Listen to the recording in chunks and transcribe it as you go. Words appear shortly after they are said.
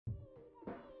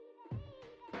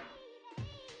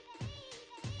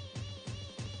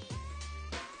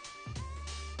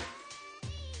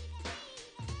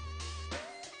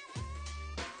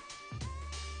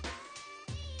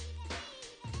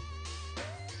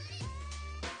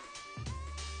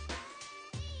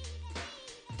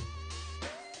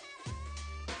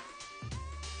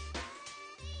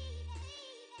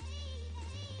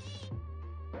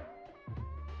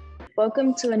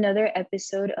Welcome to another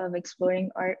episode of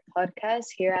Exploring Art podcast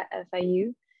here at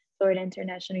FIU, Florida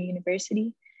International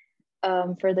University,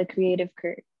 for the creative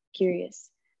curious.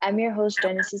 I'm your host,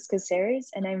 Genesis Caceres,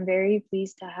 and I'm very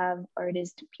pleased to have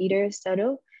artist Peter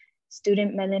Studdle,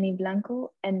 student Melanie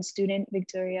Blanco, and student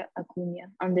Victoria Acuna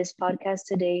on this podcast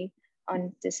today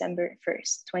on December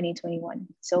 1st, 2021.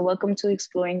 So welcome to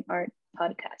Exploring Art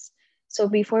podcast. So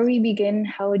before we begin,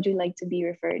 how would you like to be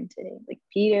referred today? Like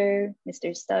Peter,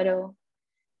 Mr. Studdle?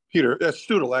 Peter,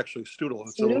 Stoodle, actually, Stoodle.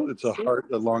 It's a heart,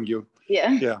 a long U.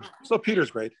 Yeah. Yeah. So Peter's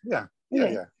great. Yeah.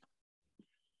 That's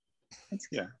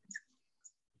good. Yeah.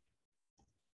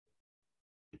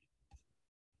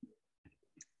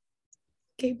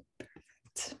 Okay,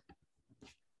 perfect.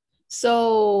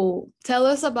 So tell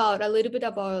us a little bit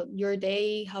about your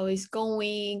day, how it's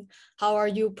going, how are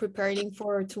you preparing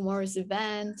for tomorrow's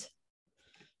event?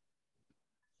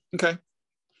 Okay.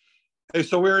 Hey,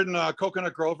 so we're in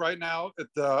Coconut Grove right now at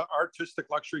the Artistic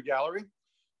Luxury Gallery.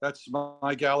 That's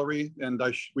my gallery, and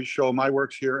we show my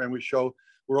works here, and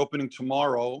we're opening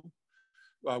tomorrow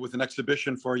with an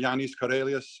exhibition for Yannis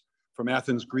Karelias from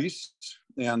Athens, Greece,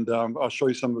 and I'll show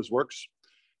you some of his works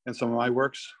and some of my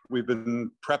works. We've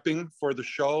been prepping for the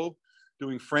show,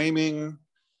 doing framing.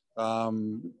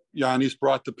 Yannis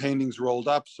brought the paintings rolled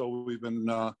up, so we've been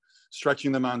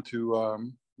stretching them onto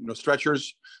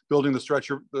stretchers, building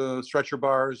the stretcher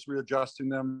bars, readjusting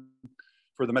them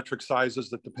for the metric sizes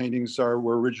that the paintings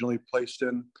were originally placed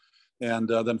in, and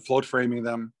then float framing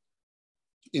them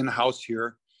in-house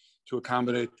here to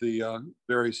accommodate the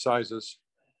various sizes.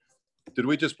 Did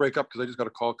we just break up? Because I just got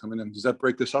a call coming in. Does that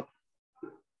break this up?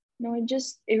 No,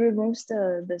 it removes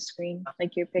the screen,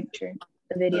 like your picture,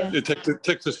 the video. It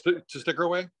takes the sticker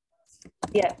away?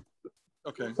 Yeah.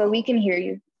 Okay. But we can hear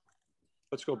you.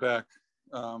 Let's go back.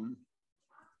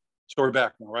 So we're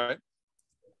back now, right?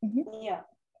 Mm-hmm. Yeah.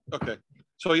 Okay.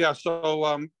 So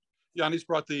Yannis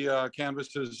brought the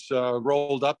canvases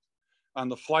rolled up on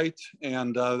the flight,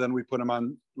 and then we put them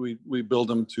on. We build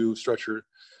them to stretcher.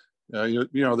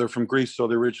 They're from Greece, so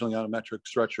they're originally on a metric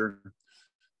stretcher.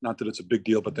 Not that it's a big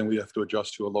deal, but then we have to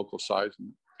adjust to a local size,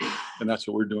 and that's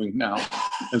what we're doing now.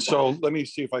 And so let me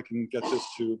see if I can get this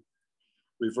to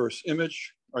reverse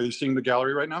image. Are you seeing the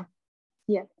gallery right now?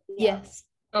 Yeah. Yes.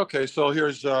 Okay, so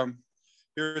here's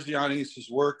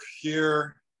Yannis's work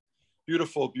here.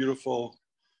 Beautiful, beautiful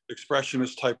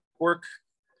expressionist type work.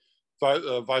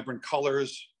 Vibrant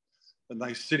colors, a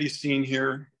nice city scene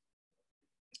here,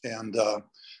 and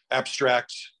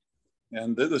abstracts.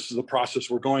 And this is the process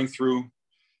we're going through.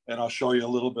 And I'll show you a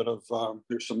little bit of,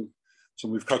 here's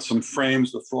we've cut some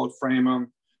frames to float frame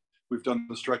them. We've done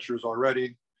the stretchers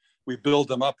already. We build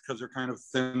them up because they're kind of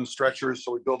thin stretchers.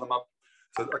 So we build them up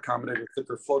to accommodate a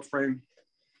thicker float frame.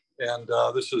 And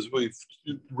we've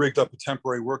rigged up a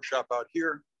temporary workshop out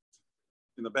here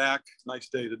in the back. Nice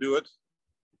day to do it.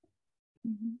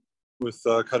 Mm-hmm. With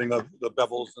cutting the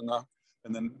bevels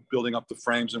and then building up the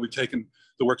frames. And we've taken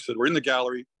the works that were in the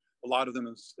gallery, a lot of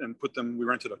them, and put them, we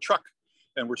rented a truck,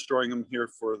 and we're storing them here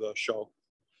for the show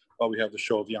while we have the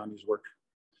show of Yannis' work.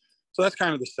 So that's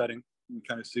kind of the setting. You can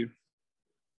kind of see.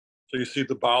 So you see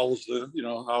the bowels,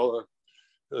 how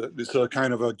it's a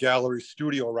kind of a gallery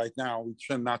studio right now. We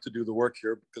tend not to do the work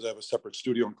here because I have a separate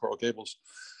studio in Coral Gables,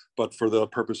 but for the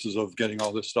purposes of getting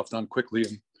all this stuff done quickly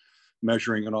and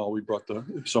measuring and all, we brought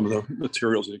some of the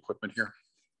materials and equipment here.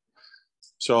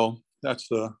 So that's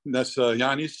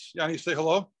Yannis. Yannis, say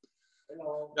hello.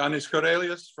 Hello. Yannis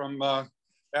Karelias from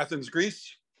Athens,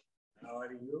 Greece. How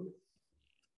are you?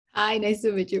 Hi, nice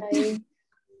to meet you. Hi.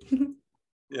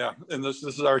 Yeah, and this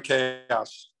is our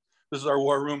chaos. This is our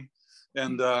war room,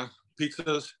 and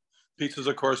pizzas,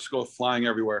 of course, go flying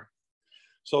everywhere.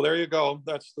 So there you go.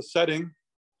 That's the setting.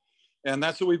 And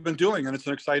that's what we've been doing. And it's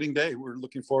an exciting day. We're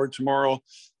looking forward tomorrow. A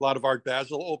lot of Art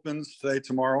Basel opens today,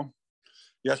 tomorrow,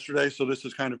 yesterday. So this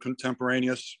is kind of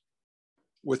contemporaneous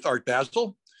with Art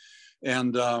Basel.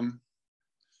 And,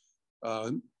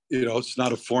 it's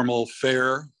not a formal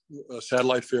fair, a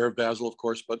satellite fair of Basel, of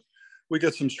course, but we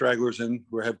get some stragglers in.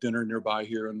 We have dinner nearby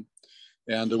here. And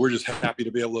we're just happy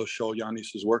to be able to show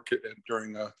Yannis's work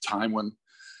during a time when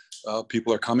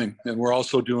people are coming. And we're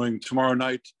also doing tomorrow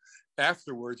night,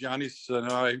 afterwards, Yannis and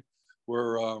I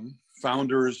were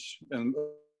founders, and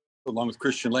along with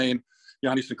Christian Lane,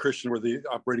 Yannis and Christian were the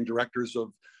operating directors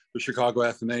of the Chicago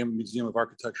Athenaeum Museum of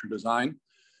Architecture and Design,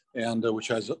 and which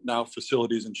has now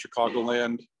facilities in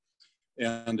Chicagoland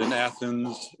and in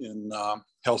Athens, in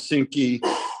Helsinki,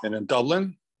 and in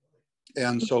Dublin.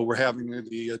 And so we're having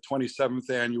the 27th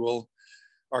annual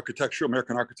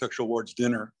American Architectural Awards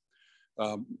dinner.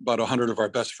 About 100 of our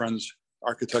best friends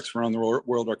architects from around the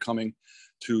world are coming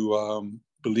to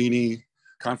Bellini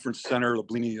Conference Center, the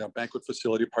Bellini banquet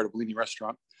facility, part of Bellini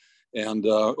restaurant, and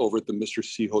over at the Mr.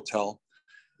 C Hotel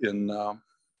in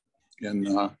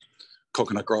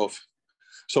Coconut Grove.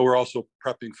 So we're also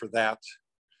prepping for that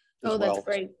as Oh, well. that's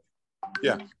great.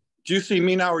 Yeah. Do you see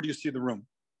me now, or do you see the room?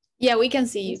 Yeah, we can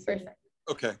see you. Perfect.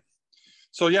 Okay.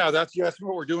 So yeah, you asked me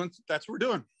what we're doing. That's what we're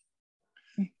doing.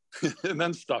 And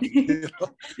then stuff. You know?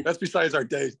 That's besides our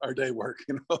day work,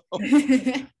 you know.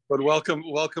 But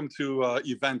welcome to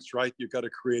events, right? You've got to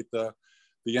create the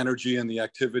energy and the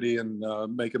activity and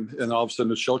make them, and all of a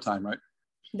sudden it's showtime, right?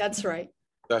 That's right.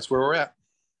 That's where we're at.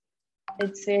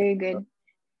 It's very good.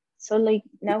 So like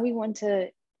now we want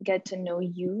to get to know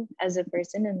you as a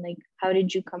person, and like how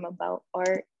did you come about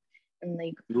art, and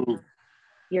like Ooh.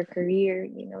 your career,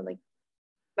 you know, like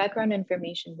background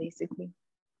information basically.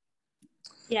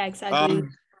 Yeah, exactly.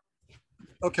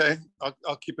 Okay,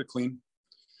 I'll keep it clean.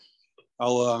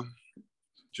 I'll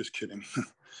just kidding.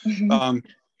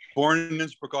 Born in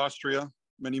Innsbruck, Austria,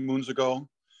 many moons ago.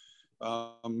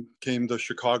 Came to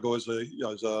Chicago as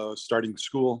a starting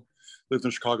school. Lived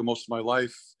in Chicago most of my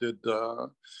life. Did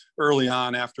early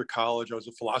on after college, I was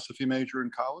a philosophy major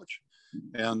in college,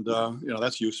 and you know,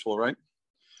 that's useful, right?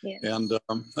 Yeah. And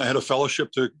I had a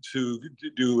fellowship to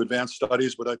do advanced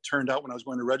studies, but it turned out when I was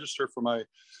going to register for my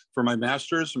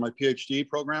master's and my PhD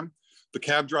program, the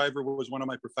cab driver was one of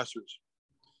my professors.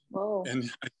 Oh. And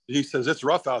he says, it's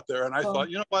rough out there. And I Oh. thought,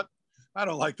 you know what? I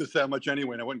don't like this that much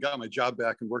anyway. And I went and got my job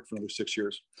back and worked for another 6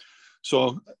 years.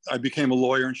 So I became a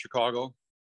lawyer in Chicago,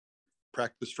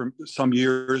 practiced for some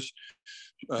years,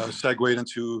 segued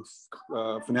into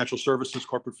financial services,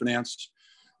 corporate finance,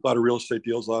 a lot of real estate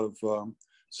deals, a lot of,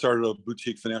 started a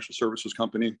boutique financial services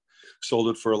company, sold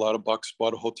it for a lot of bucks,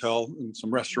 bought a hotel and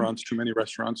some restaurants, too many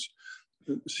restaurants,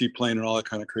 seaplane and all that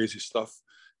kind of crazy stuff.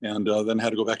 And then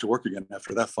had to go back to work again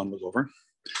after that fun was over.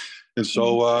 And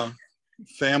so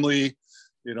family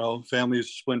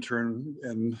is splintering,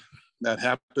 and that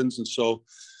happens. And so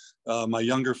my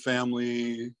younger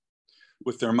family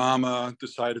with their mama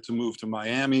decided to move to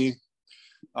Miami.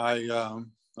 I'm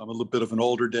a little bit of an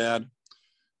older dad,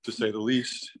 to say the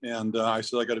least. And I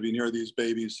said, I got to be near these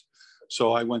babies.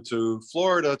 So I went to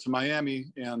Florida, to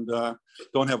Miami, and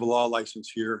don't have a law license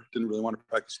here. Didn't really want to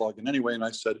practice law again anyway. And I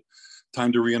said,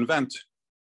 time to reinvent.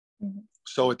 Mm-hmm.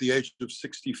 So at the age of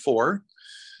 64,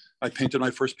 I painted my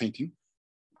first painting.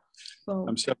 Oh.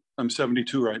 I'm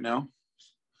 72 right now.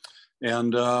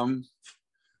 And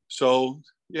so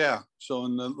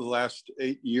in the last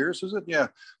 8 years, is it? Yeah,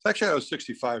 actually I was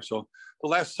 65. So the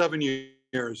last 7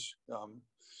 years,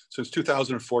 since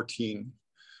 2014,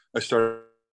 I started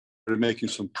making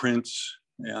some prints,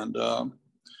 and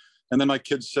then my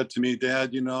kids said to me,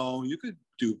 Dad, you know, you could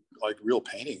do like real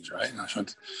paintings, right? And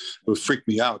it would freak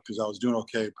me out because I was doing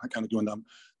okay, kind of doing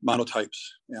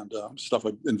monotypes and stuff.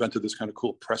 I invented this kind of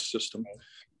cool press system,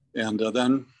 and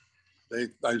then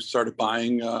I started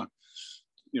buying,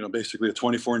 basically a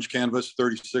 24-inch canvas,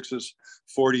 36s,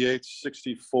 48s,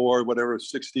 64, whatever,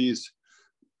 60s,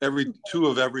 every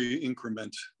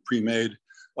increment pre-made,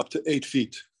 up to 8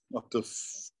 feet, up to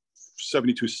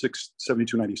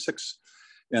 7296.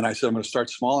 And I said, I'm going to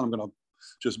start small, and I'm going to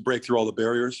just break through all the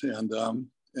barriers. And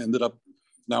ended up,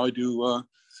 now I do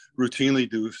routinely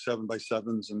do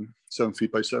 7x7s and 7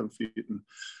 feet by 7 feet, and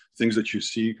things that you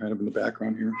see kind of in the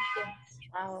background here.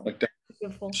 Wow. Like that.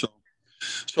 Beautiful.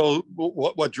 So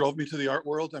what drove me to the art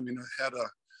world? I mean,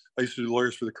 I used to do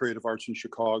lawyers for the Creative Arts in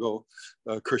Chicago.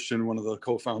 Christian, one of the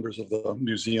co-founders of the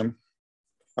museum.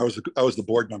 I was the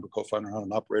board member, co-founder, not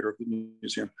an operator of the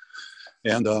museum.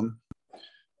 And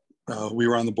we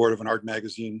were on the board of an art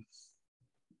magazine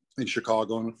in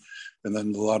Chicago, and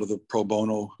then a lot of the pro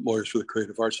bono lawyers for the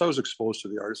creative arts. So I was exposed to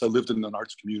the artists. I lived in an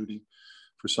arts community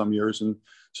for some years. And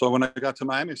so when I got to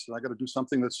Miami, I said, I got to do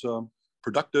something that's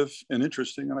productive and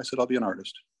interesting. And I said, I'll be an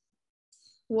artist.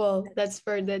 Well, that's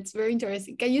very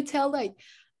interesting. Can you tell, like,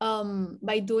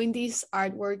 by doing these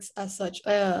artworks as such,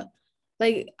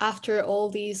 like after all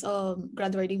these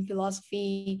graduating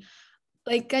philosophy,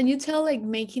 like, can you tell, like,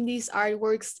 making these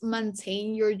artworks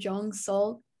maintain your young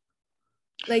soul?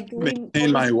 Like doing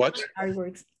maintain my what?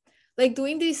 Artworks, like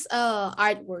doing these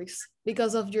artworks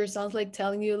because of your sons, like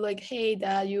telling you, like, hey,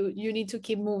 Dad, you need to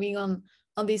keep moving on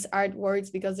these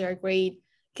artworks because they're great.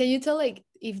 Can you tell, like,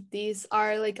 if these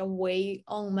are like a way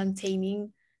on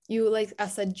maintaining you, like,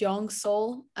 as a young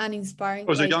soul and inspiring?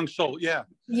 As a young soul, yeah.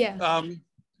 Yeah.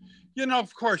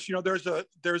 Of course,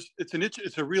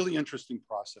 it's a really interesting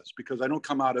process because I don't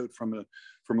come out of it from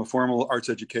a formal arts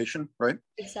education, right?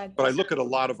 Exactly. But I look at a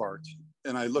lot of art,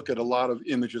 and I look at a lot of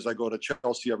images. I go to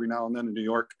Chelsea every now and then in New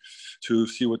York to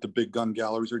see what the big gun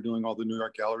galleries are doing, all the New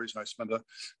York galleries. And I spend a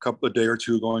couple of day or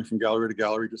two going from gallery to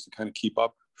gallery just to kind of keep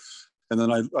up. And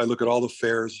then I look at all the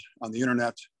fairs on the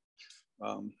internet,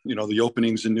 you know, the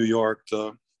openings in New York,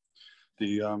 the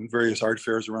various art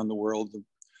fairs around the world, the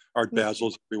art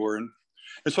basels everywhere. And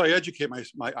so I educate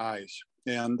my eyes.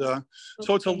 And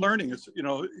so it's a learning. It's, you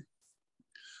know,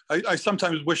 I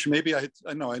sometimes wish maybe I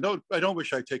don't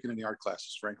wish I'd taken any art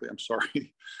classes, frankly. I'm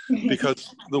sorry,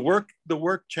 because the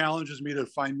work challenges me to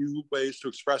find new ways to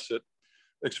express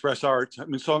art. I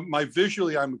mean, so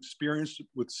I'm experienced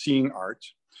with seeing art,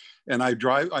 and I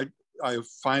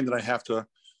find that I have to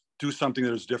do something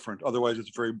that is different. Otherwise,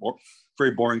 it's very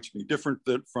boring to me. Different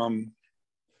from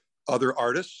other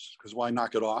artists, because why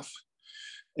knock it off?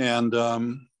 And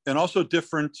also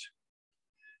different.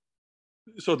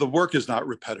 So the work is not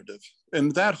repetitive,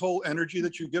 and that whole energy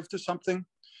that you give to something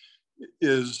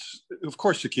is, of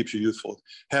course, it keeps you youthful.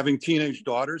 Having teenage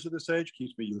daughters at this age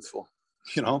keeps me youthful,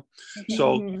 you know.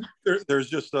 So there's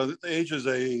just age is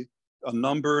a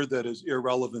number that is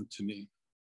irrelevant to me,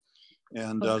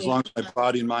 and as long as my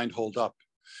body and mind hold up.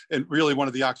 And really, one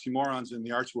of the oxymorons in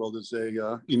the arts world is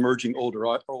a emerging older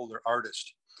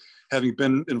artist. Having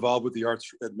been involved with the arts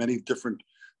at many different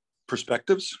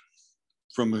perspectives,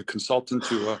 from a consultant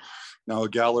to now a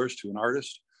gallerist to an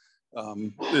artist,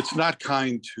 it's not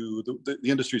kind to the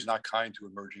industry is not kind to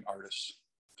emerging artists,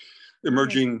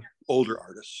 emerging older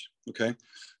artists. Okay,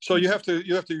 so you have to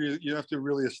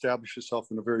really establish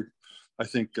yourself in a very, I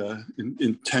think,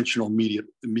 intentional,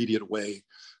 immediate way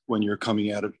when you're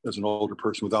coming at it as an older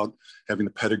person without having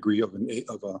the pedigree of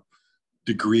a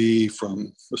degree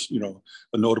from, you know,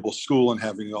 a notable school and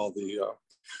having all the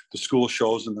school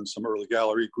shows and then some early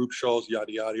gallery group shows,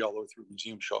 yada yada, all the way through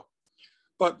museum show.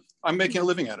 But I'm making a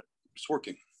living at it. It's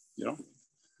working, you know.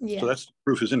 Yeah. So that's the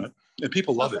proof is in it, and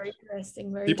people love it.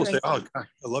 Interesting. People say, "Oh, God,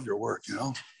 I love your work," you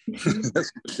know.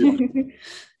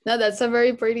 No, that's a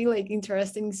very pretty, like,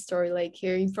 interesting story. Like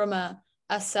hearing from a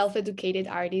self-educated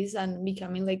artist and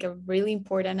becoming like a really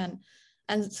important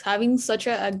and having such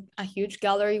a huge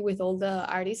gallery with all the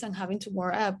artists and having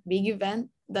tomorrow a big event.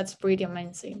 That's pretty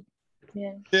amazing.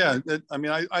 Yeah. Yeah. I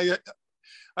mean,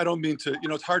 I don't mean to, you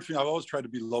know, it's hard for me. I've always tried to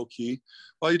be low key.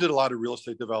 Well, you did a lot of real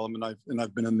estate development.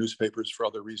 I've been in newspapers for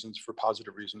other reasons, for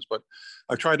positive reasons, but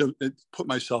I've tried to put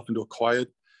myself into a quiet,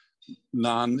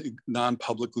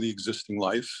 non-publicly existing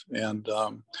life. And,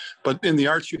 but in the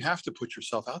arts, you have to put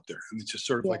yourself out there. I mean, it's just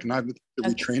sort of like, and I've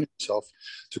been training myself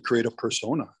to create a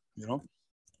persona, you know?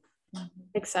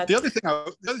 Exactly. The other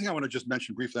thing I want to just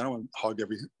mention briefly, I don't want to hog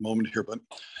every moment here, but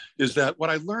is that what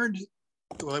I learned,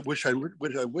 what I wish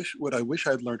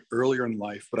I'd learned earlier in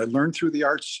life, but I learned through the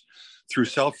arts, through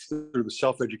the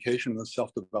self-education and the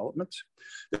self-development.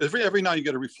 Every now you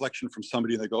get a reflection from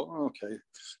somebody and they go, oh, okay,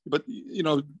 but you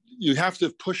know, you have to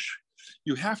push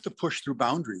through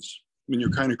boundaries when you're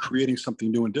kind of creating something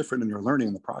new and different and you're learning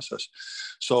in the process.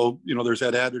 So, you know, there's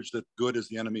that adage that good is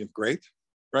the enemy of great,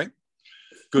 right?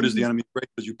 Good is the enemy of great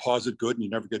because you pause at good and you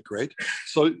never get great.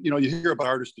 So, you know, you hear about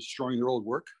artists destroying their old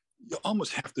work. You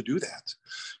almost have to do that.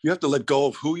 You have to let go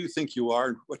of who you think you are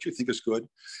and what you think is good.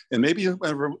 And maybe then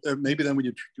when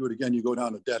you do it again, you go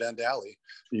down a dead end alley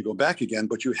and you go back again,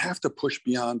 but you have to push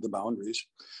beyond the boundaries.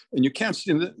 And you can't,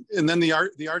 and then the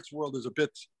arts world is a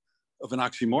bit of an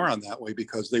oxymoron that way,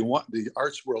 because the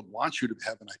arts world wants you to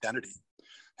have an identity.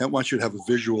 It wants you to have a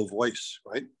visual voice,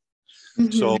 right?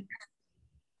 So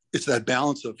it's that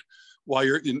balance of while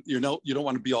you don't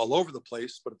want to be all over the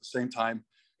place, but at the same time,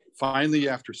 finally,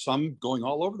 after some going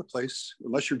all over the place,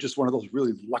 unless you're just one of those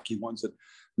really lucky ones that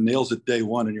nails it day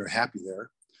one and you're happy there,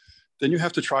 then you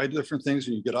have to try different things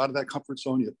and you get out of that comfort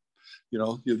zone.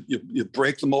 You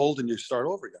break the mold and you start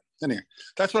over again. Anyway,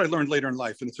 that's what I learned later in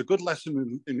life, and it's a good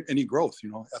lesson in any growth.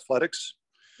 You know, athletics,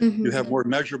 you have more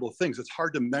measurable things. It's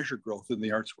hard to measure growth in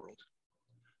the arts world.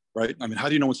 Right? I mean, how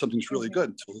do you know when something's really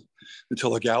good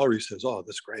until a gallery says, "Oh,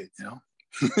 that's great," you know?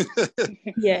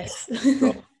 Yes.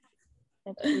 So,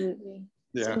 absolutely.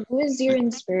 Yeah. So who is your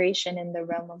inspiration in the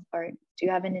realm of art? Do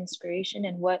you have an inspiration,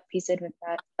 and what piece of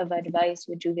advice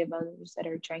would you give others that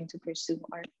are trying to pursue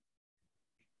art?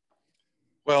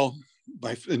 Well,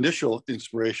 my initial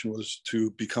inspiration was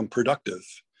to become productive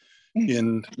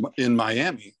in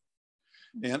Miami,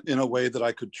 and in a way that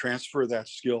I could transfer that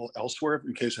skill elsewhere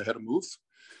in case I had to move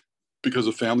because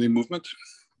of family movement,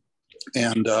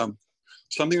 and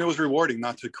something that was rewarding,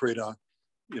 not to create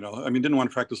didn't want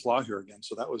to practice law here again.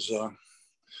 So that was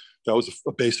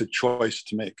a basic choice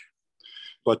to make.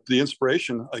 But the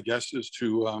inspiration, I guess, is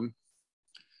to,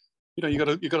 you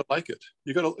gotta like it.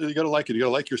 You gotta like it. You gotta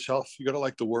like yourself. You gotta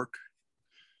like the work.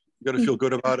 You got to feel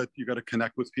good about it. You got to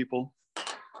connect with people,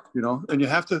 you know, and you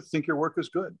have to think your work is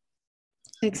good.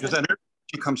 Exactly. Because that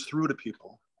energy comes through to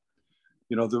people.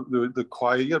 You know, the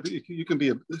quiet, you can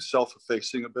be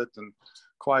self-effacing a bit and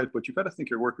quiet, but you got to think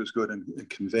your work is good and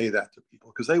convey that to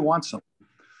people because they want something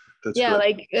that's Yeah,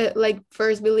 good. like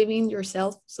first believing in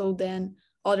yourself, so then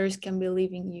others can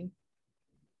believe in you.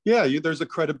 Yeah, there's a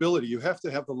credibility. You have to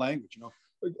have the language, you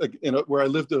know. Where I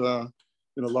lived in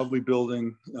a lovely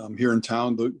building here in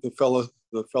town, the fellow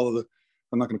that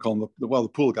I'm not going to call him the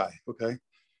pool guy, okay?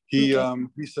 He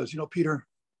says, you know, Peter,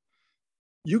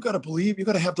 you got to believe, you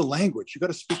got to have the language, you got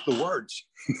to speak the words,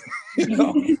 you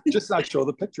know, just not show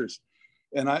the pictures.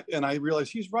 And I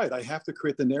realized he's right. I have to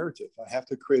create the narrative. I have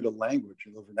to create a language,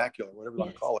 the vernacular, whatever you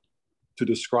want to call it, to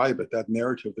describe it, that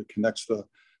narrative that connects the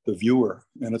viewer.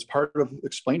 And it's part of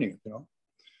explaining it, you know.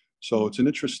 So it's an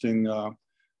interesting,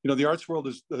 you know, the arts world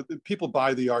is, people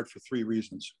buy the art for 3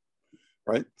 reasons,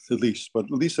 right? At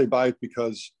least they buy it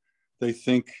because they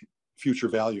think future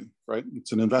value, right?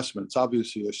 It's an investment. It's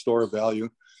obviously a store of value,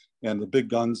 and the big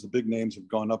guns, the big names have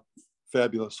gone up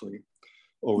fabulously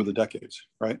over the decades,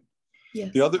 right?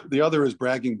 Yes. The other is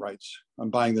bragging rights. I'm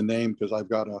buying the name because I've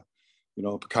got a, you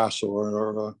know, Picasso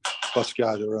or a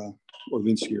Basquiat or a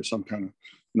Orlinsky or some kind of,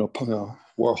 you know,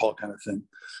 Warhol kind of thing.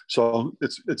 So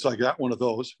it's like that, one of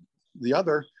those. The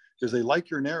other is they like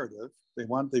your narrative.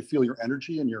 They feel your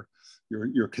energy and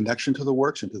your connection to the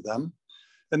works and to them.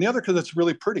 And the other, because it's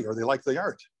really pretty, or they like the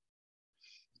art.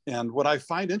 And what I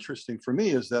find interesting for me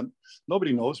is that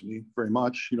nobody knows me very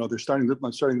much. You know, I'm starting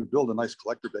to build a nice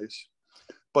collector base.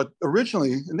 But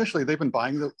initially, they've been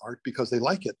buying the art because they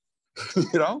like it.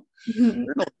 You know,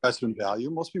 there's no investment value.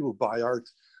 Most people who buy art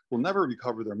will never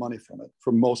recover their money from it,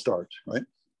 from most art, right?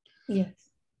 Yes.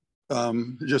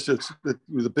 It's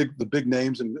the big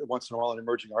names, and once in a while an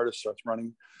emerging artist starts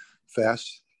running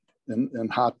fast and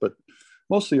hot, but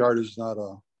most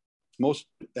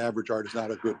average art is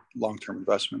not a good long-term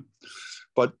investment.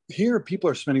 But here, people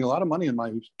are spending a lot of money in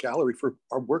my gallery for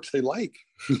our works they like,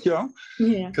 you know,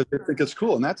 because they think it's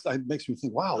cool, and that makes me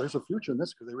think, wow, there's a future in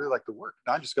this because they really like the work.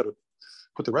 Now I just got to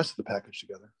put the rest of the package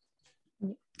together.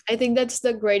 I think that's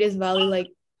the greatest value,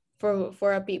 like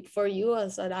for you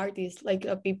as an artist, like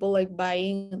people like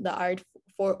buying the art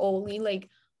for only like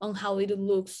on how it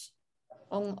looks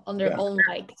on their own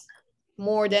likes,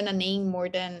 more than a name, more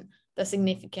than the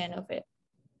significance of it.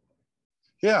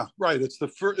 Yeah, right. It's the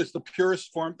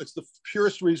purest form. It's the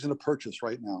purest reason to purchase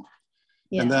right now.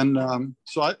 Yeah. And then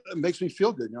it makes me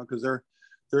feel good, you know, because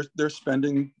they're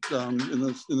spending in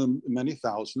the many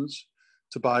thousands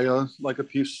to buy a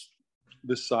piece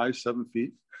this size, 7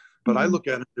 feet. But I look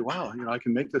at it and say, wow, you know, I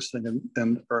can make this thing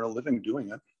and earn a living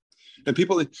doing it. And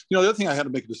people, you know, the other thing I had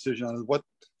to make a decision on is was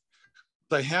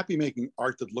I happy making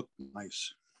art that looked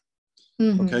nice?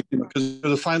 Okay, you know, because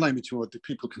there's a fine line between what the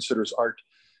people consider as art,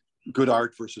 good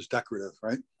art versus decorative,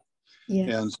 right?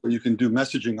 Yeah. And so you can do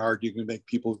messaging art, you can make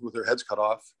people with their heads cut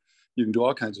off, you can do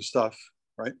all kinds of stuff,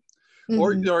 right?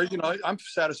 Or you know, I'm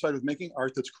satisfied with making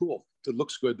art that's cool, that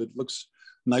looks good, that looks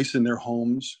nice in their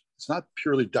homes. It's not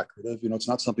purely decorative, you know, it's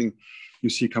not something you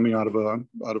see coming out of an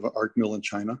art mill in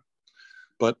China.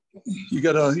 But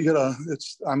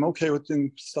I'm okay with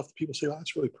doing stuff that people say, oh,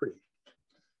 that's really pretty.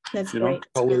 That's great. Know,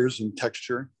 colors and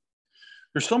texture.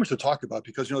 There's so much to talk about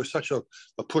because, you know, there's such a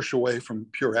push away from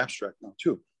pure abstract now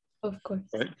too. Of course.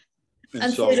 Right.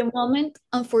 And for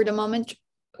the moment,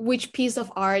 which piece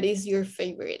of art is your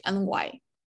favorite and why?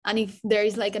 And if there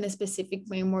is like a specific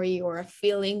memory or a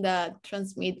feeling that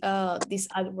transmit this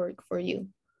artwork for you.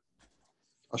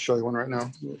 I'll show you one right now.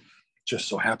 Just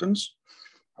so happens.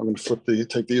 I'm going to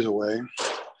take these away.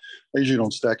 I usually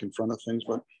don't stack in front of things,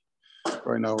 but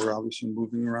right now we're obviously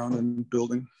moving around and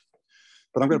building.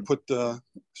 But I'm going to put,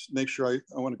 make sure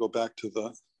I want to go back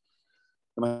to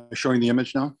am I showing the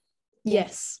image now?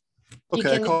 Yes.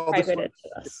 Okay, I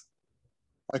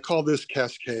call this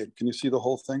Cascade. Can you see the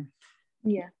whole thing?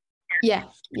 Yeah,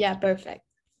 perfect.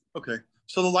 Okay,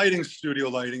 so the lighting, studio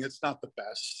lighting, it's not the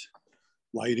best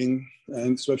lighting,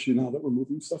 and especially now that we're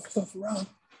moving stuff around.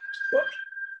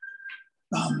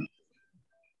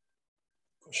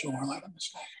 Push more light on this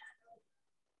guy.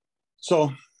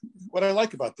 So what I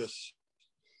like about this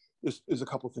is a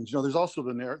couple of things. You know, there's also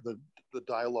the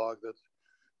dialogue that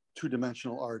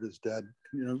two-dimensional art is dead,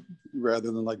 you know,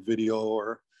 rather than like video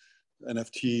or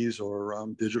NFTs or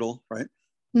digital, right?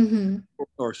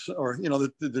 Or you know,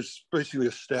 there's basically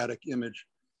a static image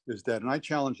is dead. And I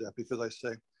challenge that because I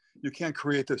say, you can't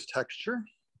create this texture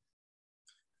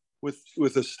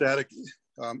with a static,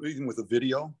 even with a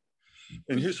video.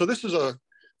 And so this is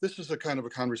a kind of a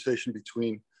conversation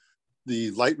between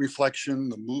the light reflection,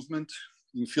 the movement,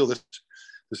 You can feel this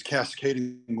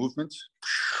cascading movement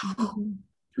Mhm.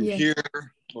 through Yeah.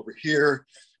 here, over here.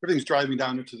 Everything's driving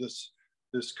down into this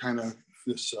kind of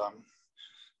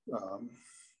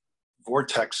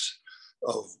vortex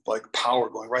of like power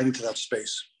going right into that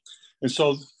space. And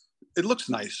so it looks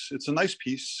nice. It's a nice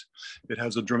piece. It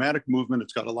has a dramatic movement.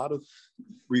 It's got a lot of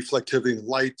reflectivity and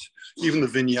light. Even the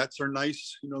vignettes are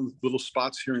nice, you know, little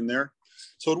spots here and there.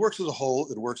 So it works as a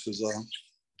whole. It works as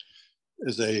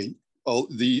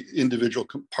the individual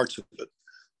parts of it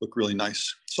look really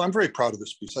nice. So I'm very proud of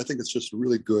this piece. I think it's just a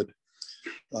really good,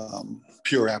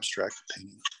 pure abstract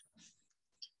painting.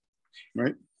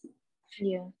 Right?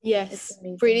 Yeah. Yes, It's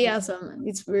amazing. pretty awesome.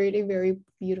 It's really, very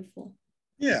beautiful.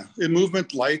 Yeah, in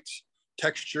movement, light,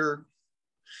 texture.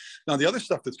 Now, the other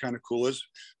stuff that's kind of cool is,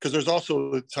 because there's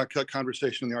also a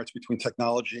conversation in the arts between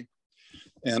technology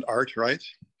and art, right?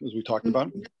 As we talked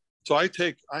about. So I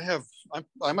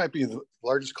might be the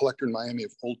largest collector in Miami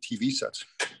of old TV sets.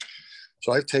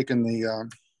 So I've taken the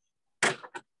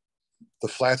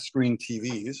flat screen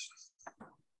TVs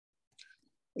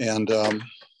and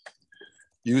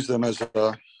use them as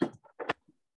the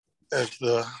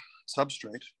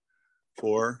substrate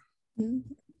for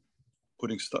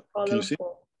putting stuff. Can you see?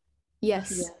 Colorful.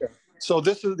 Yes. Yeah. So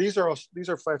these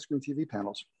are flat screen TV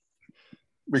panels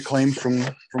reclaimed from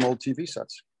old TV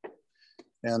sets.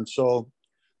 And so,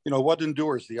 you know, what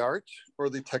endures, the art or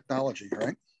the technology,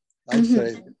 right? I'd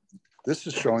say this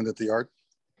is showing that the art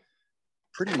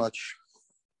pretty much,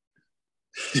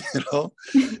 you know,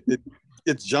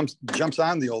 it jumps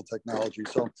on the old technology.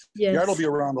 So Yes. the art will be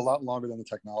around a lot longer than the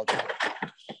technology.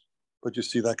 But you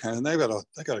see that kind of,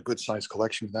 they got a good size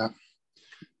collection of that.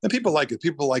 And people like it.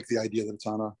 People like the idea that it's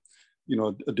on a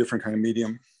different kind of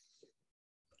medium.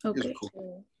 Okay. It's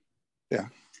cool. Yeah.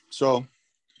 So,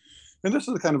 and this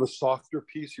is a kind of a softer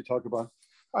piece you talk about.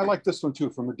 I like this one too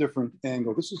from a different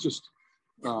angle. This is just,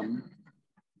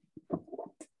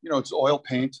 it's oil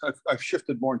paint. I've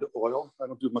shifted more into oil. I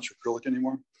don't do much acrylic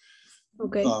anymore.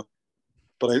 Okay.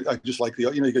 But I just like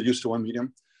you get used to one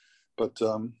medium. But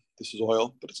this is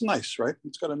oil, but it's nice, right?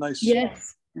 It's got a nice,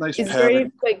 Yes. nice It's pattern. very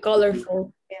quite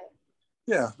colorful.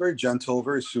 Yeah, very gentle,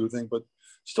 very soothing, but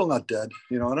still not dead.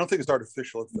 You know, I don't think it's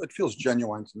artificial. It feels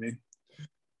genuine to me.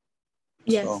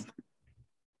 Yes. So,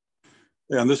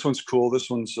 yeah, and this one's cool.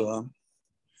 This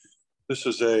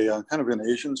is a kind of an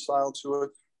Asian style to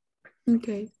it.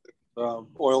 Okay.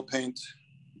 Oil paint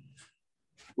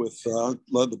with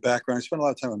the background. I spent a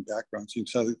lot of time on backgrounds. You can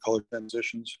see the color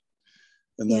transitions.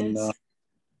 And then Yes.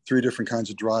 3 different kinds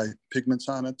of dry pigments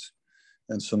on it,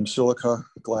 and some silica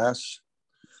glass,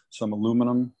 some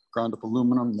aluminum, ground up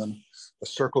aluminum, and then a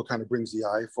circle kind of brings the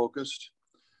eye focused.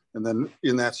 And then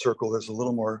in that circle, there's a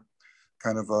little more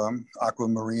kind of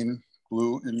aquamarine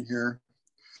blue in here,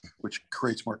 which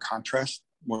creates more contrast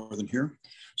more than here.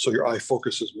 So your eye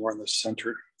focuses more on the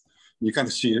center. You kind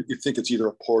of see it, you think it's either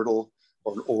a portal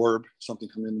or an orb, something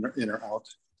coming in or out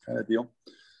kind of deal.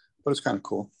 But it's kind of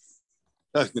cool.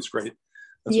 I think it's great.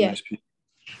 That's a nice piece.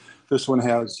 This one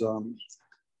has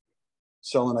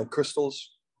selenite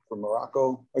crystals from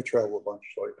Morocco. I travel a bunch,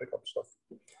 so I pick up stuff.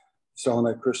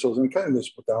 Selenite crystals and kind of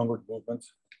this downward movement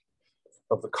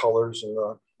of the colors and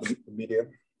the medium.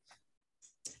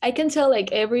 I can tell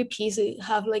like every piece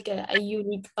have like a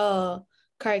unique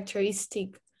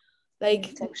characteristic.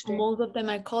 Like Texture. most of them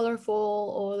are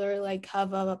colorful, or they like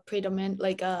have a predominant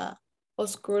like a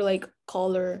oscure like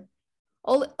color.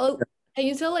 All can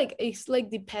you tell like it's like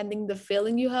depending the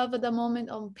feeling you have at the moment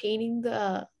on painting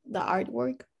the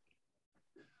artwork?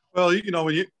 Well,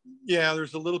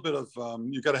 there's a little bit of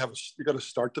you got to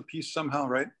start the piece somehow,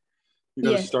 right? You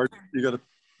got to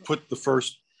put the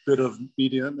first bit of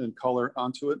medium and color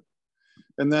onto it,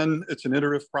 and then it's an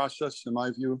iterative process. In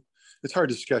my view, it's hard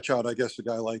to sketch out. I guess a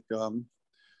guy like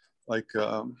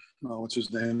what's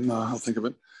his name? I'll think of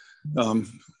it.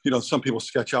 Some people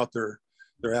sketch out their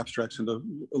abstracts into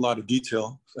a lot of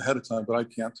detail ahead of time, but I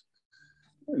can't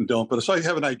and don't. But so I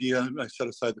have an idea, and I set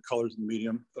aside the colors and the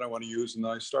medium that I want to use, and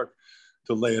then I start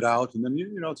to lay it out. And then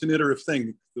it's an iterative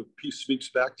thing. The piece speaks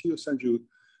back to you, sends you,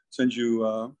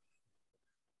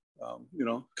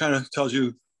 kind of tells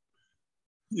you.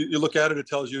 You look at it, it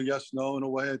tells you yes, no, in a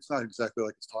way. It's not exactly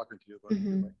like it's talking to you, but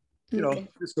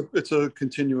it's a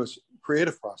continuous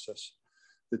creative process.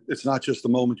 It's not just the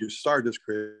moment you start as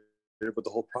creative, but the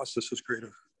whole process is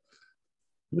creative.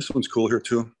 This one's cool here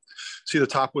too. See the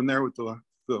top one there with the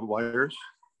wires,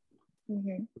 with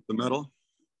the metal?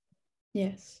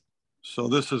 Yes. So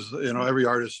this is, every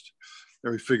artist,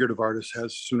 every figurative artist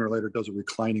has sooner or later does a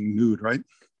reclining nude, right?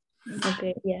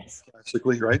 Okay, yes.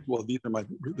 classically, right? Well, this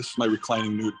is my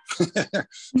reclining nude.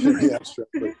 Very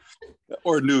abstract,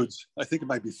 or nudes. I think it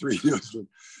might be 3 nudes,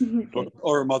 Okay.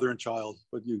 or a mother and child,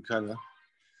 but you kind of,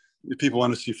 if people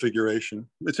want to see figuration.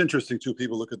 It's interesting too.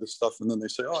 People look at this stuff and then they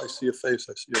say, "Oh, I see a face.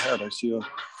 I see a head. I see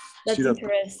That's that."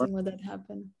 interesting what that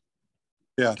happened.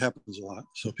 Yeah, it happens a lot.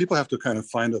 So people have to kind of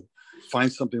find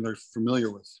something they're familiar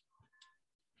with.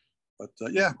 But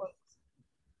yeah,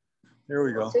 here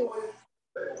we go.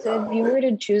 So if you were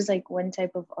to choose like one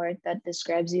type of art that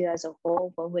describes you as a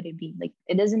whole, what would it be? Like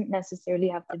it doesn't necessarily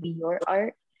have to be your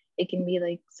art. It can be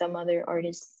like some other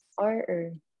artist's art,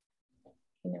 or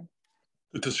you know.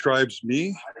 It describes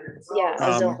me. Yeah,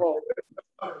 as a whole.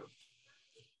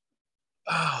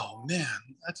 Oh man,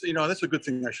 that's a good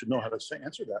thing. I should know how to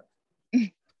answer that.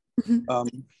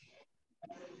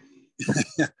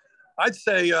 I'd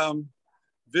say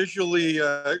visually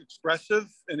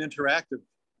expressive and interactive.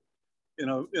 In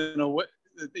a way,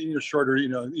 in a shorter, you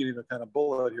need a kind of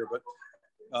bullet here, but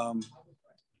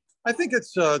I think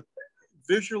it's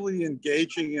visually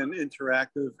engaging and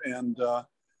interactive and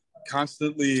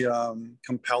constantly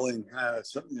compelling. I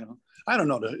don't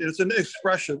know. It's an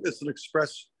expression. It's an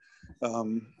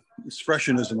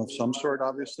expressionism of some sort,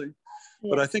 obviously,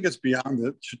 but I think it's beyond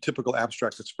the typical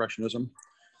abstract expressionism.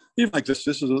 Even like this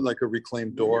is like a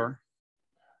reclaimed door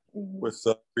with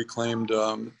a reclaimed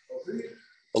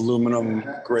aluminum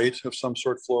grate of some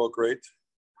sort, floral grate,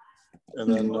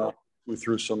 and then we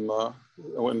threw some. I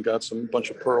went and got some bunch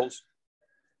of pearls.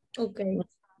 Okay.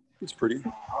 It's pretty,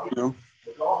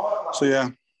 So yeah,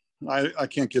 I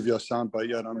can't give you a soundbite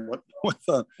yet on what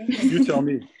you tell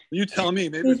me. You tell me.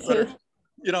 Maybe it's better.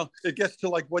 It gets to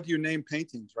like, what do you name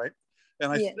paintings, right?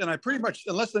 And I pretty much,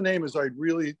 unless the name is like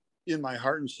really in my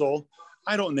heart and soul,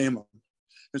 I don't name them.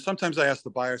 And sometimes I ask the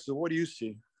buyer, so what do you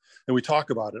see? And we talk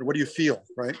about it. What do you feel,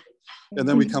 right? And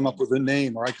then we come up with a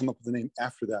name, or I come up with a name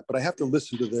after that. But I have to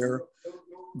listen to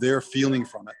their feeling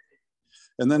from it.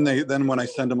 And then when I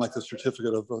send them like the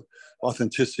certificate of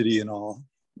authenticity and all,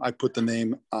 I put the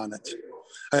name on it.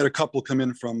 I had a couple come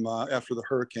in from after the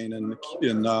hurricane in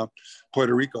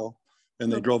Puerto Rico,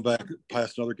 and they drove back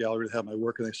past another gallery to have my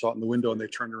work, and they saw it in the window, and they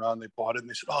turned around, and they bought it, and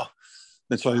they said, "Oh!"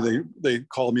 And so they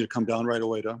called me to come down right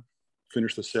away to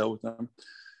finish the sale with them.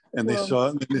 And they saw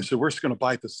it, and they said, "We're just going to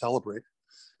buy it to celebrate."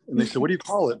 And they said, "What do you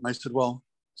call it?" And I said, "Well,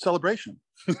 celebration."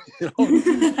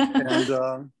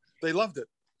 And they loved it.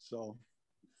 So,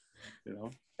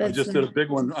 I just did a big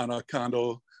one on a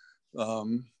condo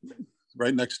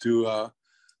right next to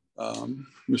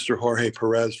Mr. Jorge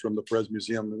Perez from the Perez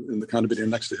Museum, in the condominium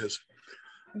next to his.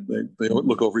 They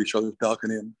look over each other's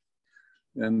balcony,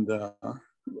 and I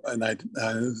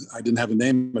didn't have a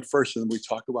name at first, and we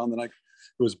talked about it, and then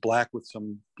it was black with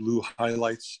some blue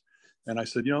highlights, and I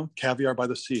said, caviar by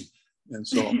the sea. And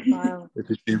so it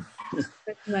became,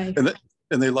 nice.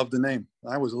 and they loved the name.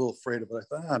 I was a little afraid of it. I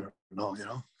thought, I don't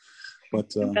know, but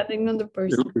depending on the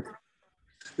person,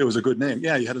 it was a good name.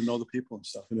 Yeah, you had to know the people and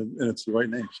stuff, and it's the right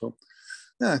name. So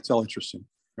yeah, it's all interesting,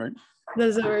 right?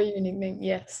 That's a very unique name.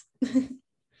 Yes.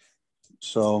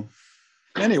 So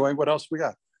anyway, what else we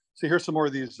got? See, here's some more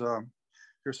of these.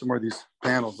 Here's some more of these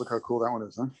panels. Look how cool that one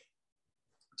is, huh?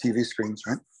 TV screens,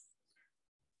 right?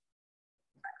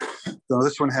 So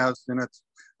this one has in it.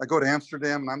 I go to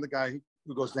Amsterdam, and I'm the guy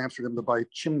who goes to Amsterdam to buy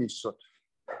chimney soot.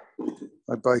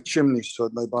 I buy chimney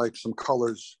soot, and I buy some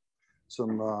colors,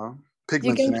 some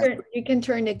pigments. You can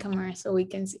turn the camera so we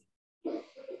can see.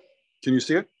 Can you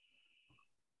see it?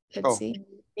 Let's see.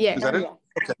 Yeah. Is that it?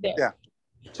 Okay. There. Yeah.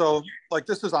 So like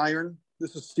this is iron.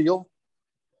 This is steel.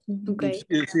 Okay.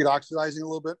 You see it oxidizing a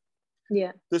little bit.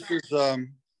 Yeah. This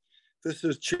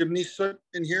is chimney soot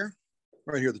in here.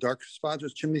 Right here, the dark spots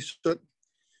is chimney soot.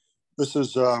 This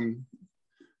is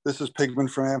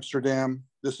pigment from Amsterdam.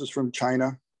 This is from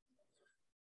China.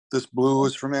 This blue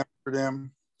is from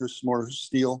Amsterdam. There's more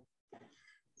steel.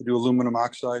 They do aluminum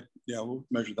oxide. Yeah, we'll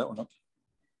measure that one up.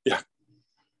 Yeah.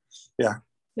 Yeah.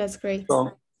 That's great.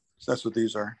 So that's what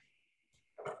these are.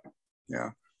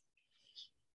 Yeah.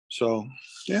 So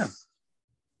yeah.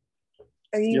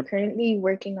 Are you currently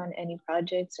working on any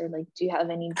projects, or like, do you have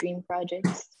any dream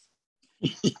projects?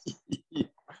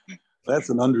 That's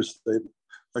an understatement.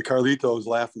 Like Carlito is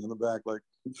laughing in the back, like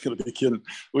he's gonna be kidding.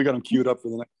 We got him queued up for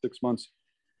the next 6 months.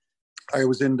 I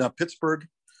was in Pittsburgh.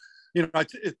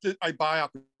 I buy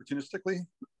opportunistically.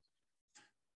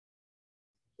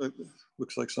 It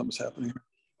looks like something's happening.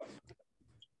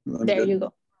 There you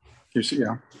go. You see,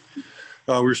 yeah.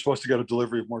 We were supposed to get a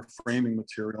delivery of more framing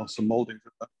material, some molding.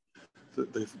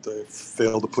 They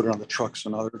failed to put it on the trucks,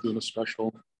 and now they're doing a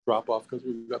special drop off because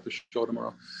we've got the show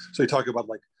tomorrow. So you talk about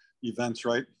like events,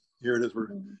 right? Here it is.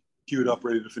 queued up,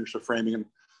 ready to finish the framing. And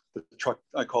the truck,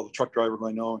 I call the truck driver who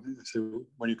I know, and I say,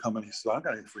 when you coming? He said, I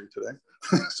got anything for you today.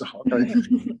 So, okay,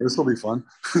 this will be fun.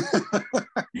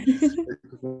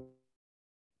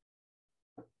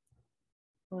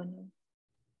 Oh, no.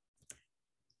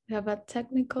 We have a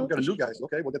technical We've got a new issue. guy.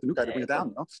 Okay, we'll get the new guy to bring it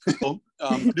down. You know?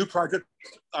 New project.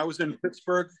 I was in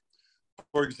Pittsburgh,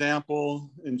 for example,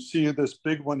 and see this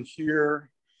big one here,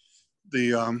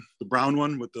 the brown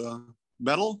one with the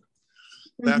metal.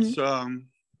 That's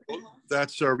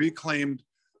a reclaimed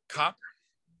copper.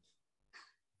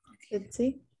 Let's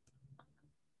see.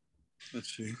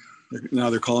 Let's see. Now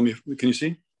they're calling me. Can you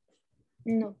see?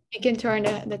 No. You can turn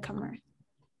the camera.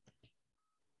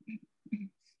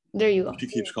 There you go. She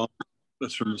keeps calling.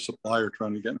 That's from the supplier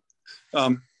trying to get.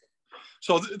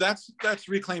 So that's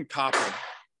reclaimed copper,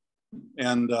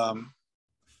 and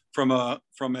from a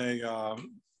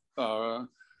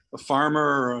farmer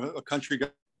or a country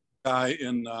guy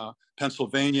in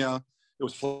Pennsylvania. It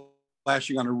was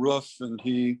flashing on a roof, and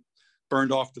he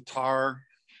burned off the tar.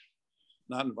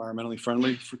 Not environmentally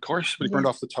friendly, of course, but he burned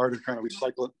off the tar to kind of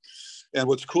recycle it. And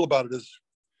what's cool about it is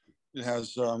it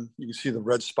has, you can see the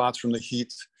red spots from the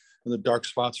heat and the dark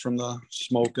spots from the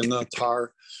smoke and the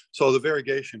tar. So the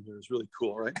variegation here is really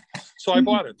cool, right? So I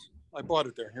bought it. I bought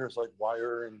it there. Here's like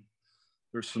wire, and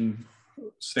there's some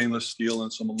stainless steel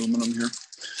and some aluminum here.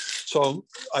 So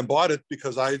I bought it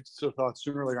because I thought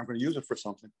sooner or later I'm going to use it for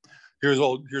something. Here's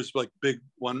like big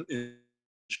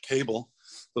 1-inch cable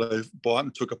that I bought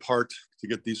and took apart to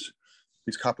get these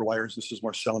copper wires. This is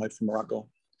more selenite from Morocco.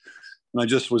 And I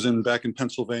just was back in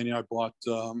Pennsylvania. I bought.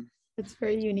 It's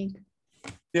very unique.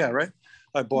 Yeah, right.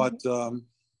 I bought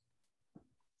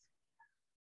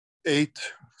 8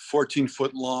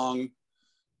 14-foot long,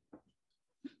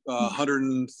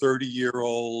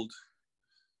 130-year-old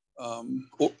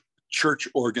church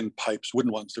organ pipes,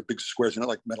 wooden ones. They're big squares. They're not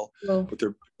like metal, but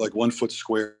they're like 1 foot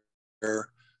square,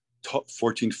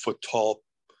 14-foot tall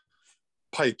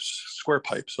pipes, square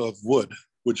pipes of wood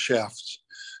shafts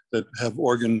that have a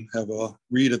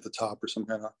reed at the top or some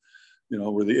kind of,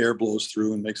 where the air blows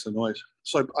through and makes the noise.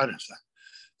 So I don't know.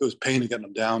 It was pain to get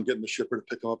them down, getting the shipper to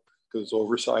pick them up because it's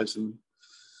oversized and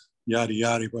yada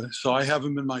yada. But so I have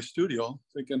them in my studio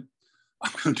thinking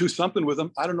I'm going to do something with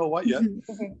them. I don't know what yet,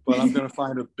 but I'm going to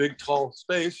find a big tall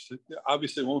space.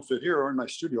 Obviously, it won't fit here or in my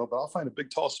studio, but I'll find a big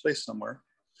tall space somewhere.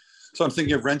 So I'm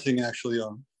thinking of renting actually a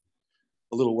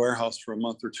little warehouse for a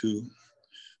month or two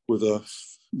with at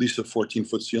least a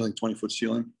 14-foot ceiling, 20-foot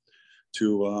ceiling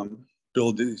to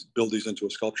build these into a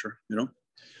sculpture,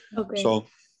 Okay. So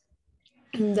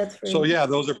that's very so yeah,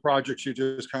 those are projects you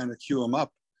just kind of queue them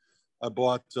up. I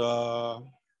bought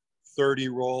 30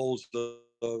 rolls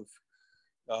of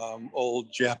old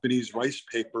Japanese rice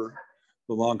paper,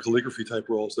 the long calligraphy type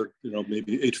rolls. They're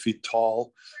maybe 8 feet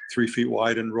tall, 3 feet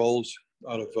wide, and rolls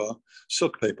out of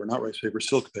silk paper, not rice paper,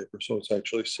 silk paper. So it's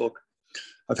actually silk.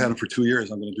 I've had them for 2 years.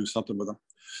 I'm going to do something with them,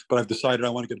 but I've decided I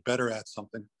want to get better at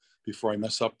something before I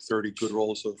mess up 30 good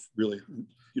rolls of really,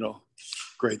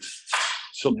 great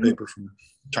silk paper from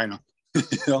China.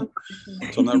 So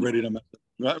I'm not ready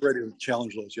to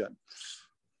challenge those yet.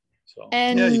 So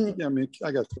And yeah, I mean,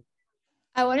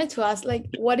 I wanted to ask,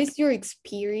 what is your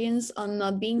experience on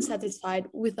not being satisfied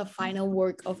with the final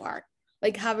work of art?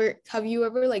 Like, have you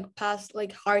ever passed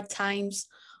hard times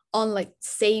on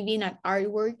saving an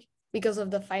artwork because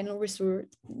of the final result?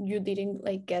 You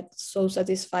didn't get so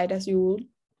satisfied as you would.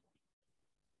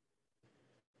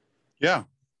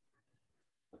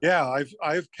 Yeah,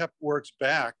 I've kept works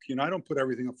back. I don't put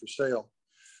everything up for sale,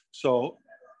 so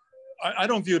I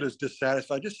don't view it as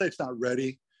dissatisfied. I just say it's not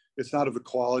ready. It's not of the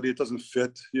quality. It doesn't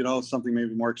fit. Something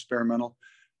maybe more experimental.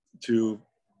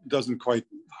 Doesn't quite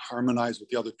harmonize with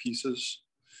the other pieces.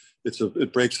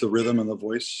 It breaks the rhythm and the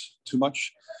voice too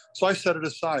much. So I set it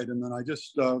aside, and then I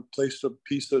just placed a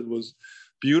piece that was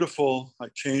beautiful. I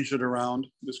changed it around.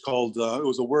 It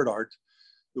was a word art.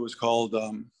 It was called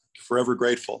Forever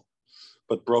Grateful,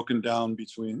 but broken down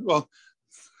between,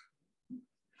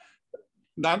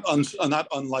 not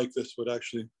unlike this, but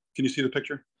actually, can you see the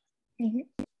picture? Mm-hmm.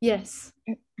 Yes.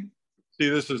 See,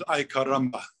 this is Ay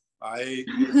Caramba. Ay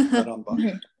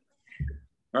Caramba.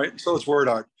 All right, so it's word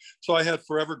art. So I had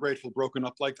Forever Grateful broken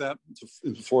up like that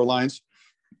into 4 lines,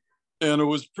 and it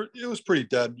was pretty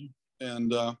dead.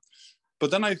 And but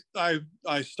then I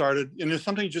started, and there's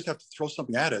something you just have to throw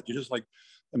something at it. You just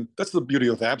and that's the beauty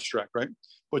of abstract, right?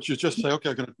 But you just say,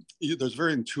 okay, there's a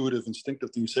very intuitive,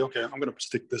 instinctive thing. You say, okay, I'm going to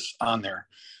stick this on there.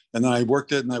 And then I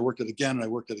worked it, and I worked it again, and I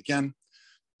worked it again.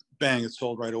 Bang, it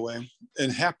sold right away.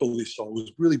 And happily so. It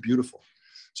was really beautiful.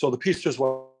 So the piece just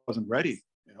wasn't ready,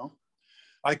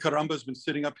 Ay Caramba has been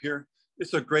sitting up here.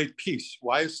 it's a great piece.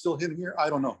 Why it's still hidden here, I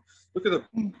don't know. Look at the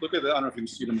I don't know if you can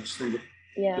see it in this thing, but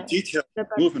the detail,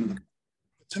 movement.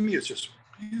 To me, it's just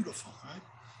beautiful, right?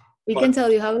 We can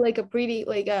tell you have like a pretty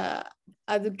like a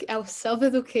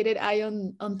self-educated eye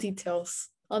on details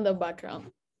on the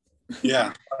background.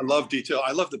 Yeah, I love detail.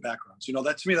 I love the backgrounds. You know,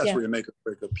 that to me, that's where you make a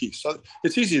very good piece. So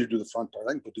it's easy to do the front part.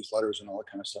 I can put these letters and all that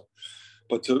kind of stuff.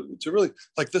 But to really,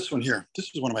 like this one here,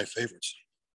 this is one of my favorites.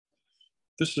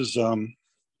 This is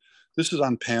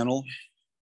on panel.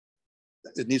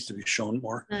 It needs to be shown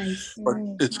more. Nice. But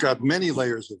it's got many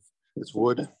layers of, it's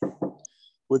wood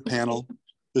panel.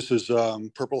 This is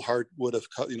Purple Heart wood of,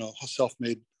 you know,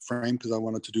 self-made frame because I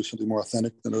wanted to do something more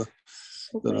authentic than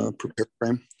a prepared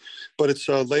frame. But it's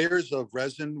layers of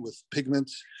resin with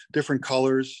pigments, different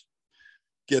colors,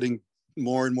 getting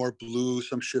more and more blue,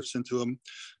 some shifts into them,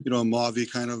 you know, a mauve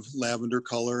kind of lavender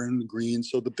color and green.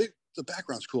 So the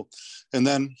background's cool. And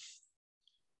then,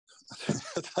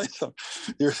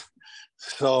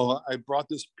 so I brought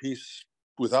this piece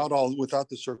without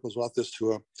the circles, brought this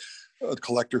to a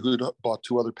collector who bought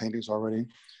 2 other paintings already.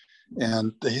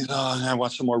 And they said, oh, I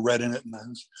want some more red in it.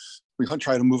 And we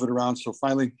tried to move it around. So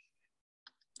finally,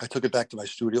 I took it back to my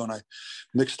studio and I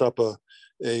mixed up a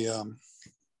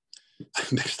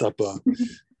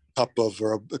cup of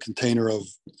or a container of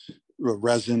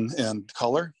resin and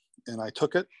color. And I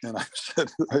took it and I said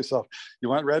to myself, you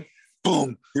want red?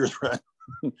 Boom, here's red.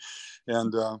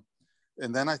 And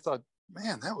then I thought,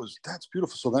 man, that's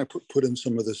beautiful. So then I put in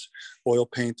some of this oil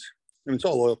paint. I mean, it's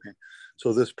all oil paint.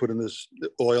 So put in this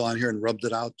oil on here and rubbed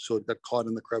it out. So it got caught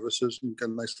in the crevices and got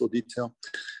a nice little detail.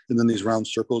 And then these round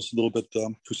circles, a little bit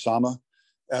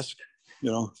Kusama-esque,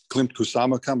 you know, Klimt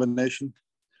Kusama combination.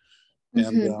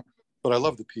 And, but I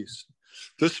love the piece.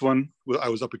 This one, I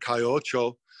was up at Cayo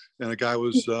Ocho and a guy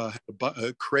was a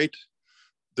crate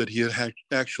that he had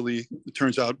actually, it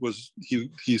turns out was,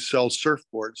 he sells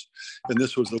surfboards. And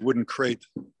this was the wooden crate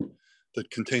that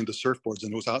contained the surfboards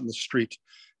and it was out in the street.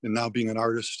 And now being an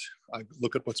artist, I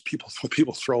look at what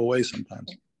people throw away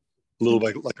sometimes, a little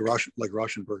like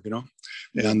Rauschenberg, you know?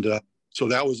 And so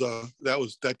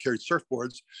that carried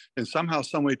surfboards and somehow,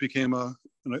 some way it became an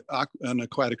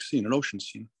aquatic scene, an ocean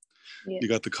scene. Yeah. You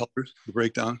got the colors, the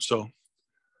breakdown. So,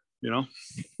 you know?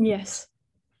 Yes.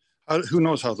 Who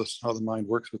knows how the mind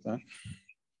works with that?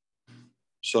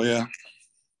 So, yeah.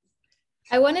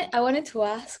 I wanted to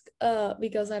ask,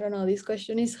 because I don't know, this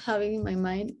question is having in my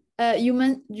mind. You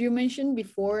mentioned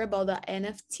before about the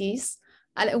NFTs,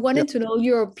 and I wanted to know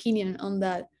your opinion on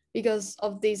that because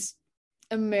of this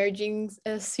emerging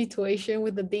situation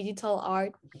with the digital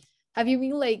art. Have you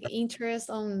been like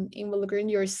interested on involving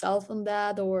yourself on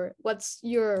that, or what's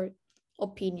your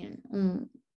opinion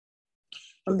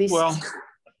on this? Well,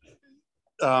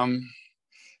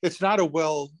 it's not a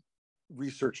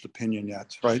well-researched opinion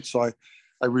yet, right? So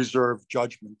I reserve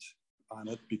judgment on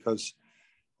it because,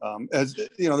 as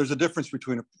you know, there's a difference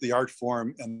between the art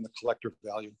form and the collector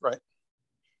value, right?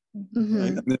 Mm-hmm. Right?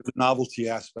 And there's a novelty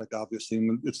aspect, obviously.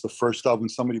 And it's the first when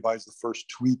somebody buys the first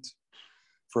tweet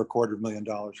for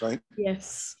 $250,000, right?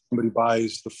 Yes. Somebody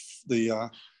buys the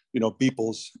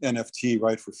Beeple's NFT,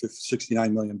 right, for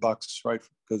 $69 million, right?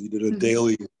 Because he did a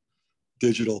daily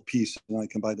digital piece and I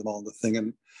combined them all in the thing.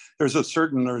 And there's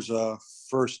a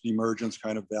first emergence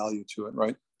kind of value to it,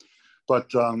 right?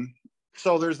 But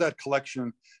so there's that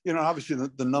collection, you know, obviously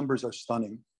the numbers are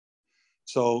stunning.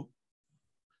 So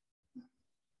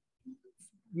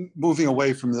moving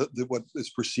away from what is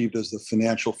perceived as the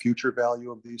financial future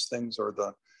value of these things or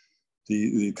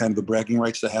the kind of the bragging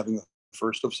rights to having the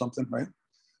first of something, right?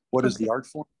 What is the art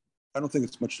form? I don't think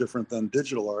it's much different than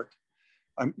digital art.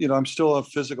 I'm still a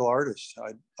physical artist.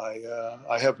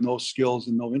 I have no skills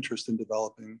and no interest in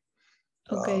developing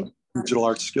digital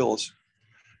art skills.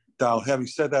 Now, having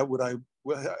said that,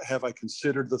 have I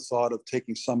considered the thought of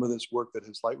taking some of this work that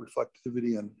has light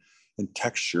reflectivity and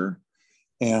texture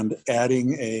and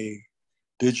adding a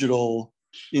digital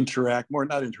not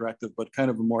interactive, but kind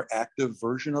of a more active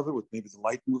version of it with maybe the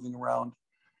light moving around.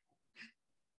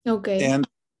 Okay.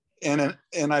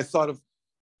 And I thought of,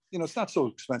 you know, it's not so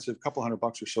expensive, a couple $100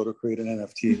 or so to create an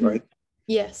NFT, right?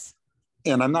 Yes.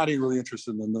 And I'm not even really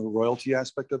interested in the royalty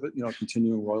aspect of it, you know,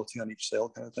 continuing royalty on each sale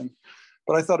kind of thing.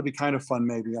 But I thought it'd be kind of fun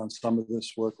maybe on some of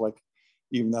this work, like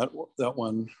even that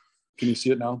one. Can you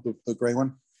see it now, the gray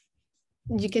one?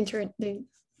 You can turn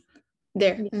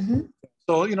there. Mm-hmm.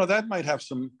 So, you know, that might have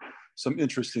some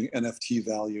interesting NFT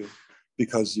value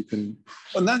because you can,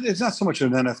 and it's not so much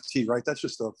an NFT, right? That's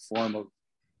just a form of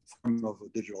a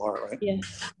digital art, right?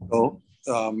 Yes. So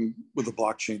with a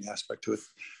blockchain aspect to it.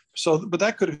 So, but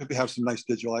that could have some nice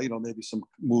digital, you know, maybe some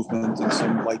movement and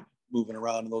some light moving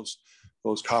around and those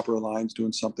those copper lines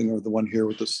doing something, or the one here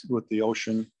with the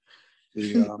ocean,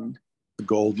 the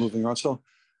gold moving around. So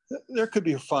there could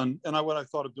be fun. And what I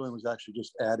thought of doing was actually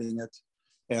just adding it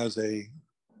as a.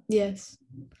 Yes.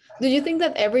 Do you think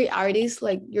that every artist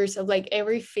like yourself, like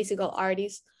every physical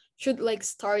artist, should like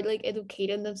start like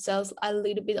educating themselves a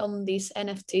little bit on these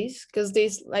NFTs? Because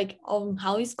this like on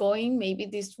how it's going, maybe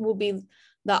this will be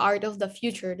the art of the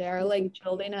future. They are like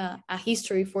building a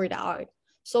history for the art.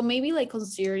 So maybe like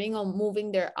considering on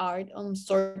moving their art on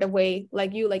sort of way,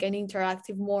 like you, like an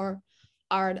interactive more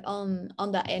art on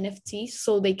the NFTs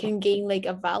so they can gain like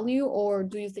a value, or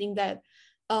do you think that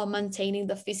maintaining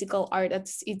the physical art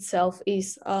itself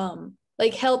is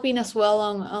like helping as well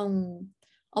on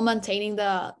maintaining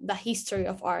the history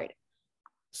of art,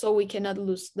 so we cannot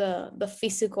lose the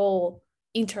physical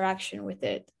interaction with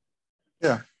it?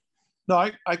 Yeah,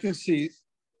 no, I can see,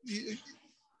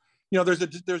 there's a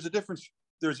difference.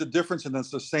 There's a difference, and that's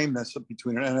the sameness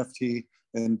between an NFT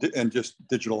and just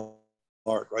digital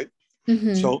art, right?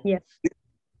 Mm-hmm. So yeah,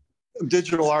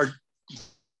 digital art,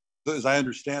 as I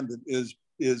understand it,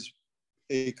 is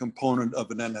a component of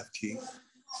an NFT,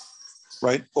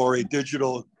 right? Or a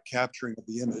digital capturing of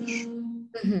the image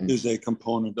mm-hmm. is a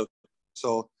component of.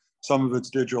 So some of it's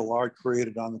digital art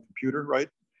created on the computer, right?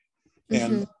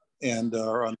 Mm-hmm. And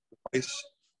on the device,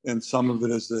 and some of it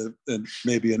is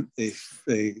maybe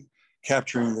a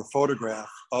capturing the photograph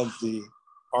of the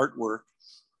artwork,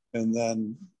 and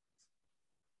then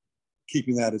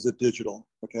keeping that as a digital.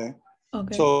 Okay.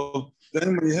 So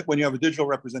then when you have a digital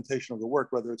representation of the work,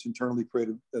 whether it's internally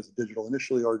created as a digital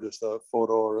initially or just a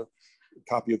photo or a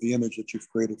copy of the image that you've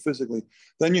created physically,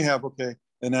 then you have, an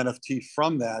NFT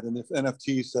from that. And if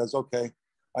NFT says, okay,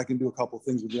 I can do a couple of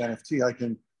things with the NFT,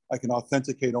 I can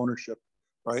authenticate ownership,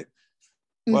 right?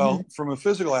 Mm-hmm. Well, from a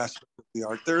physical aspect of the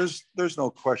art, there's no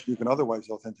question you can otherwise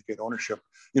authenticate ownership.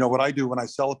 What I do when I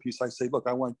sell a piece, I say, look,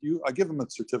 I give them a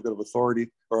certificate of authority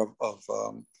or of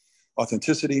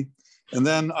authenticity. And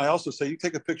then I also say, you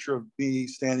take a picture of me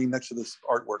standing next to this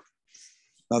artwork.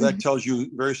 Now that tells you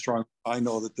very strong, I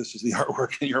know that this is the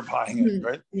artwork and you're buying it,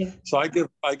 right? Yeah. So I give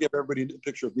everybody a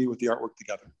picture of me with the artwork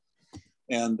together.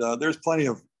 And there's plenty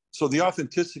of, so the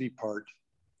authenticity part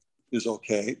is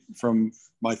okay from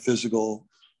my physical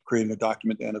creating a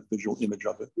document and a visual image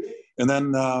of it. And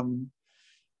then,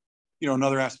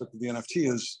 another aspect of the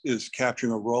NFT is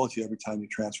capturing a royalty every time you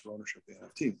transfer ownership of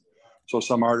the NFT. So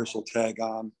some artists will tag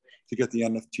on to get the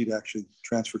NFT to actually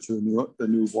transfer to a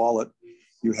new wallet.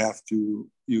 You have to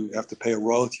pay a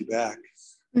royalty back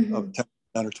of 10%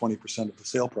 or 20% of the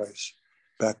sale price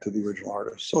back to the original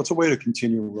artist. So it's a way to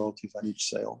continue royalties on each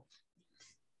sale.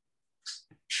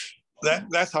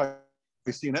 That's how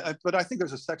I see it. But I think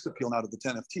there's a sex appeal now to the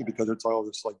NFT because it's all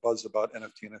this like buzz about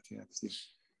NFT.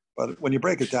 But when you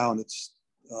break it down, it's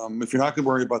if you're not going to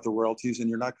worry about the royalties and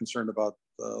you're not concerned about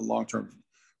long-term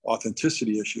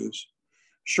authenticity issues,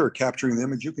 sure, capturing the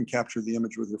image, you can capture the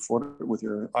image with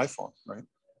your iPhone, right?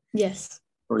 Yes.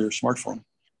 Or your smartphone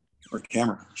or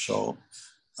camera. So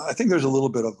I think there's a little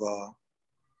bit of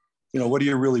what are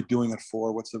you really doing it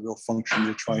for? What's the real function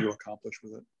you're trying to accomplish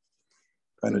with it?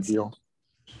 Kind of deal.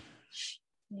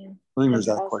 Yeah. I think there's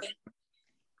that question.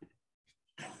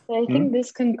 So I think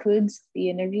this concludes the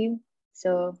interview.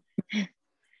 So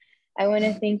I want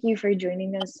to thank you for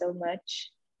joining us so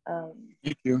much.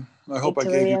 Thank you. I hope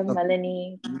Victoria, I gave you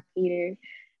Melanie, Peter.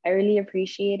 I really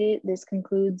appreciate it. This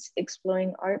concludes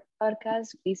Exploring Art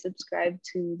Podcast. Please subscribe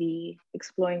to the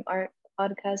Exploring Art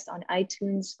Podcast on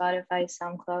iTunes, Spotify,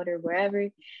 SoundCloud, or wherever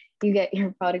you get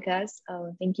your podcasts.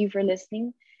 Thank you for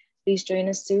listening. Please join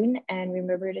us soon and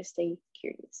remember to stay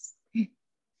curious.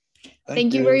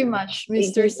 Thank you very much,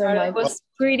 Mr. Sardo. It much. was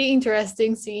pretty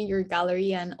interesting seeing your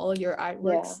gallery and all your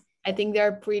artworks. Yeah. I think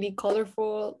they're pretty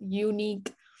colorful,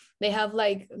 unique. They have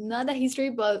like not a history,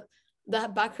 but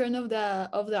the background of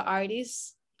the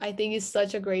artists. I think is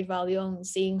such a great value on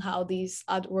seeing how these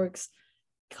artworks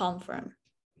come from.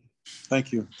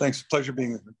 Thank you. Thanks. Pleasure being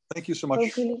here. Thank you so much.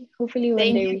 Hopefully one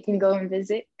day we can go and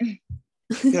visit.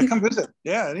 Yeah, come visit.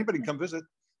 Yeah, anybody can come visit.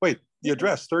 Wait, the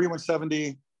address,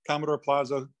 3170 Commodore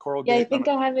Plaza, Coral Gate. Yeah, I think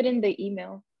I have it in the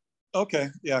email. Okay,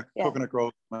 yeah. Coconut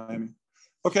Grove, Miami.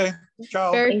 Okay,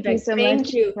 ciao. Thank you so much.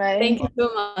 Thank you. Bye. Thank you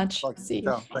so much. See you.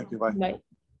 Ciao. Thank you. Bye. Bye.